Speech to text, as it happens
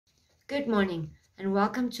Good morning and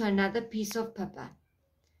welcome to another Piece of Pippa.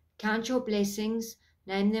 Count your blessings,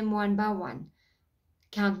 name them one by one.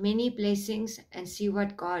 Count many blessings and see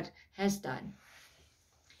what God has done.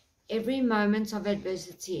 Every moment of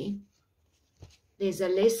adversity, there's a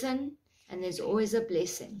lesson and there's always a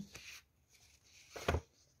blessing.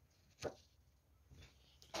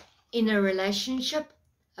 In a relationship,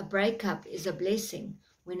 a breakup is a blessing.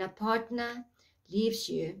 When a partner leaves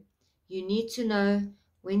you, you need to know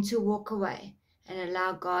when to walk away and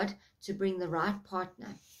allow God to bring the right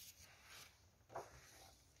partner.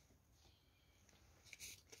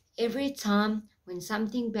 Every time when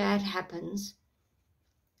something bad happens,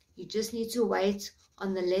 you just need to wait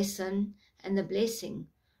on the lesson and the blessing.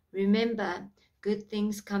 Remember, good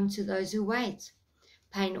things come to those who wait.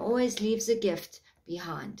 Pain always leaves a gift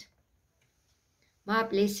behind. My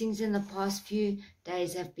blessings in the past few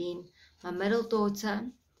days have been my middle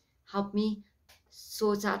daughter helped me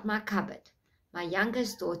sort out my cupboard. My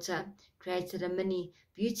youngest daughter created a mini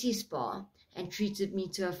beauty spa and treated me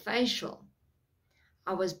to a facial.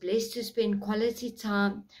 I was blessed to spend quality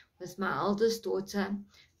time with my eldest daughter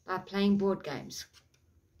by playing board games.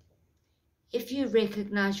 If you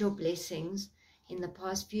recognize your blessings in the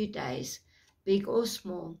past few days, big or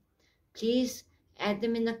small, please add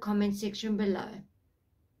them in the comment section below.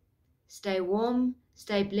 Stay warm,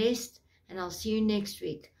 stay blessed, and I'll see you next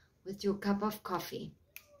week with your cup of coffee.